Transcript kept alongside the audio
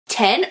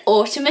10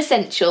 autumn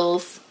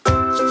essentials.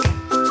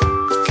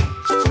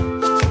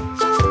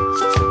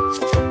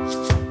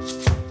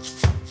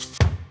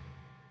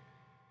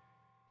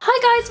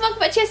 Hi guys, welcome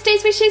back to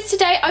Yesterday's Wishes.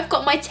 Today I've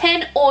got my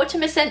 10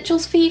 autumn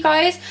essentials for you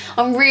guys.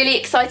 I'm really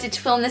excited to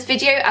film this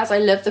video as I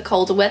love the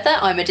colder weather.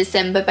 I'm a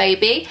December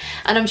baby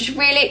and I'm just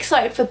really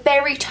excited for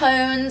berry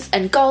tones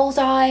and gold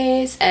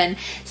eyes and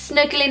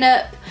snuggling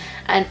up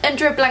and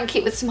under a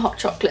blanket with some hot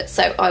chocolate,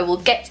 so I will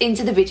get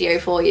into the video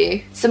for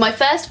you. So my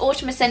first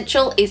autumn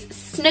essential is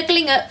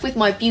snuggling up with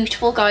my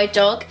beautiful guide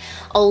dog,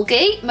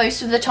 Olgie,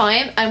 most of the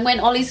time, and when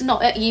Ollie's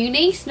not at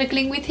uni,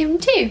 snuggling with him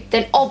too.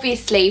 Then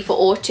obviously for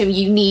autumn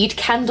you need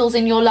candles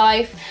in your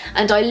life,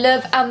 and I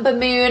love Amber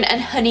Moon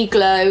and Honey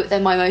Glow. They're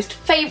my most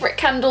favourite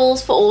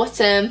candles for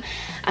autumn.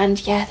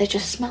 And yeah, they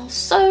just smell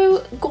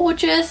so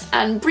gorgeous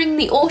and bring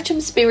the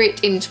autumn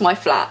spirit into my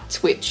flat,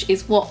 which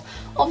is what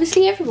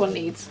obviously everyone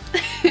needs.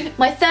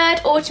 My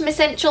third autumn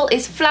essential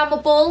is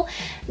Flammable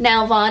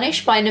Nail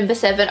Varnish by No.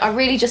 7. I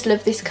really just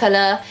love this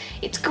colour.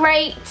 It's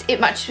great, it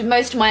matches with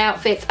most of my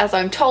outfits as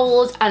I'm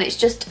told, and it's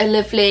just a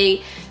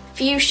lovely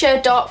fuchsia,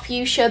 dark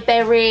fuchsia,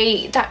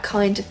 berry, that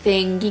kind of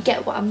thing. You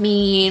get what I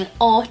mean.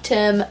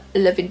 Autumn,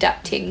 loving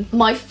that ting.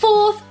 My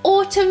fourth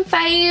autumn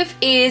fave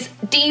is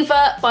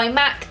Diva by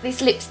MAC. This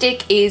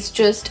lipstick is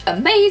just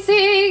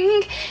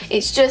amazing.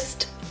 It's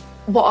just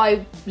what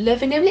I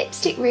love in a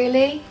lipstick,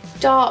 really.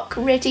 Dark,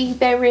 reddy,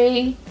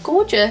 berry,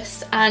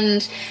 gorgeous.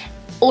 And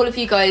all of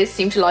you guys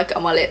seem to like it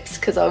on my lips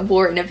because I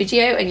wore it in a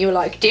video and you were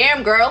like,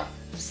 damn girl.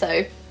 So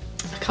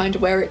I kind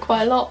of wear it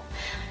quite a lot.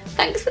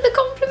 Thanks for the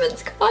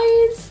compliments,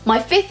 guys. My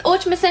fifth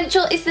autumn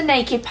essential is the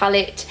Naked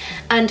palette,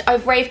 and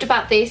I've raved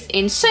about this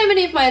in so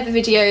many of my other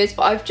videos,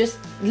 but I've just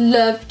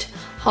loved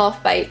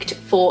Half Baked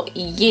for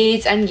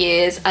years and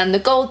years, and the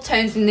gold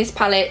tones in this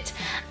palette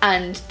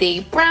and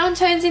the brown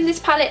tones in this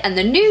palette and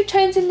the nude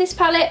tones in this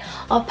palette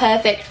are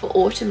perfect for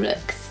autumn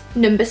looks.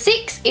 Number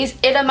 6 is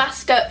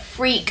Illamasqua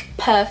Freak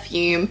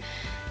Perfume.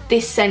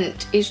 This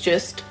scent is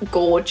just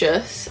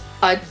gorgeous.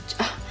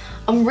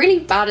 I'm really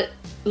bad at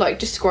like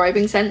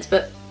describing scents,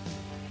 but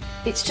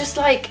it's just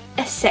like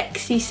a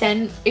sexy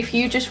scent. If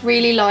you just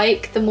really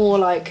like the more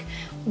like,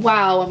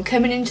 wow, I'm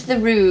coming into the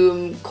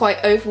room,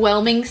 quite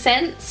overwhelming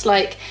scents.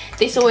 Like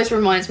this always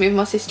reminds me of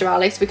my sister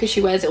Alice because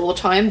she wears it all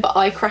the time, but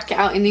I crack it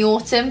out in the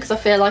autumn because I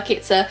feel like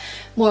it's a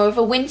more of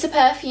a winter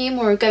perfume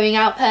or a going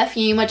out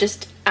perfume. I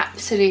just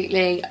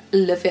absolutely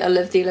love it. I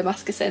love the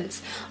Illamasqua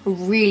scents. I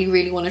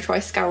really want to try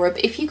Scarab.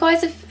 If you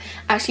guys have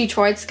actually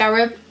tried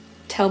Scarab,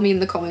 tell me in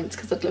the comments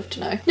because I'd love to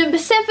know. Number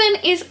 7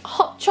 is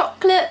hot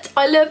chocolate.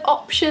 I love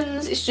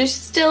options. It's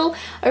just still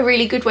a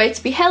really good way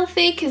to be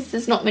healthy because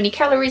there's not many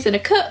calories in a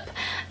cup,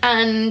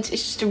 and it's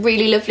just a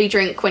really lovely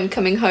drink when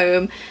coming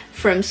home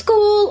from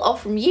school or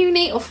from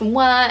uni or from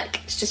work.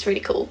 It's just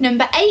really cool.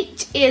 Number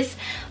 8 is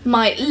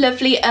my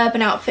lovely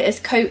Urban Outfitters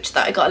coat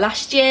that I got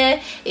last year.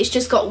 It's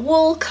just got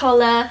wool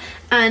collar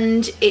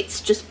and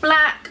it's just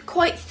black,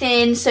 quite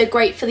thin, so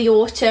great for the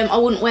autumn. I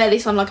wouldn't wear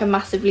this on like a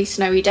massively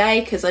snowy day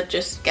because I'd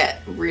just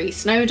get really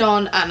snowed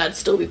on and I'd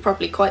still be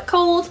probably quite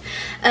cold.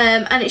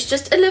 And it's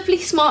just a lovely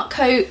smart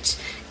coat,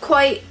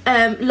 quite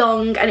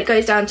long, and it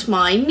goes down to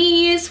my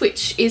knees,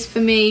 which is for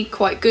me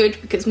quite good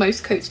because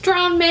most coats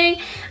drown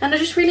me, and I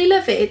just really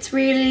love it. It's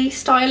really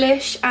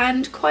stylish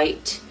and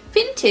quite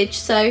vintage,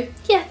 so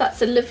yeah,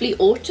 that's a lovely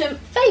autumn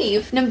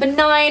fave. Number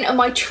 9 are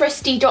my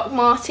trusty Doc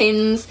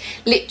Martens.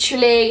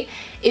 Literally,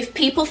 if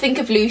people think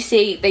of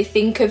Lucy, they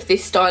think of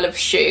this style of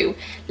shoe.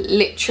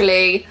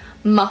 Literally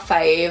my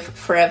fave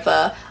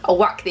forever. I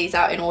whack these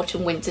out in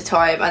autumn, winter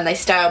time, and they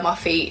stay on my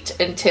feet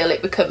until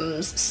it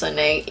becomes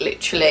sunny.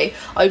 Literally,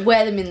 I'd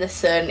wear them in the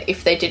sun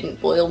if they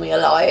didn't boil me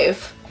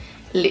alive.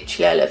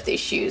 Literally, I love these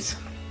shoes.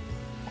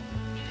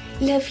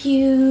 Love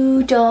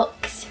you,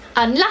 Docs.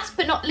 And last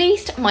but not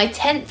least, my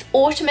 10th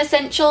autumn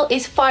essential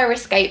is Fire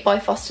Escape by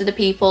Foster the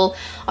People.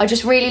 I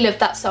just really love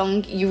that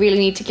song. You really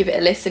need to give it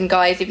a listen,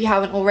 guys, if you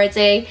haven't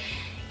already.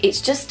 It's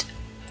just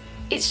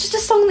a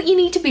song that you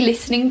need to be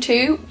listening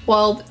to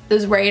while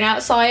there's rain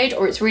outside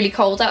or it's really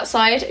cold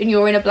outside and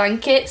you're in a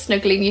blanket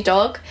snuggling your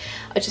dog.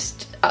 I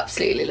just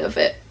absolutely love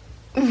it.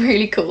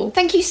 Really cool.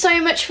 Thank you so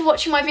much for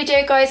watching my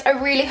video, guys. I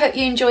really hope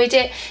you enjoyed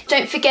it.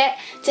 Don't forget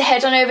to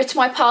head on over to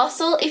my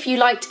parcel if you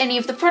liked any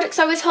of the products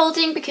I was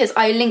holding, because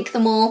I link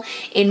them all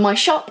in my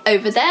shop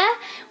over there,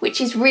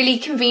 which is really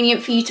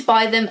convenient for you to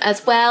buy them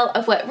as well.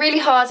 I've worked really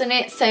hard on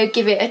it, so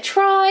give it a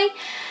try.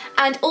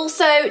 And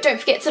also, don't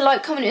forget to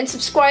like, comment and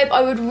subscribe.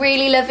 I would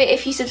really love it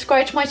if you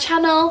subscribe to my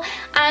channel,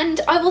 and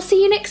I will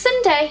see you next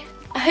Sunday.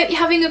 I hope you're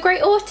having a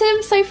great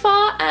autumn so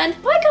far,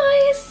 and bye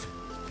guys!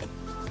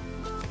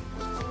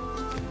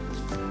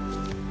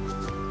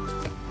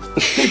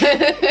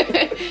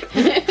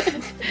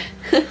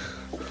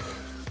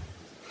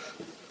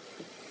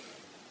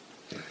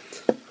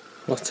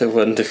 What a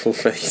wonderful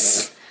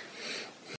face.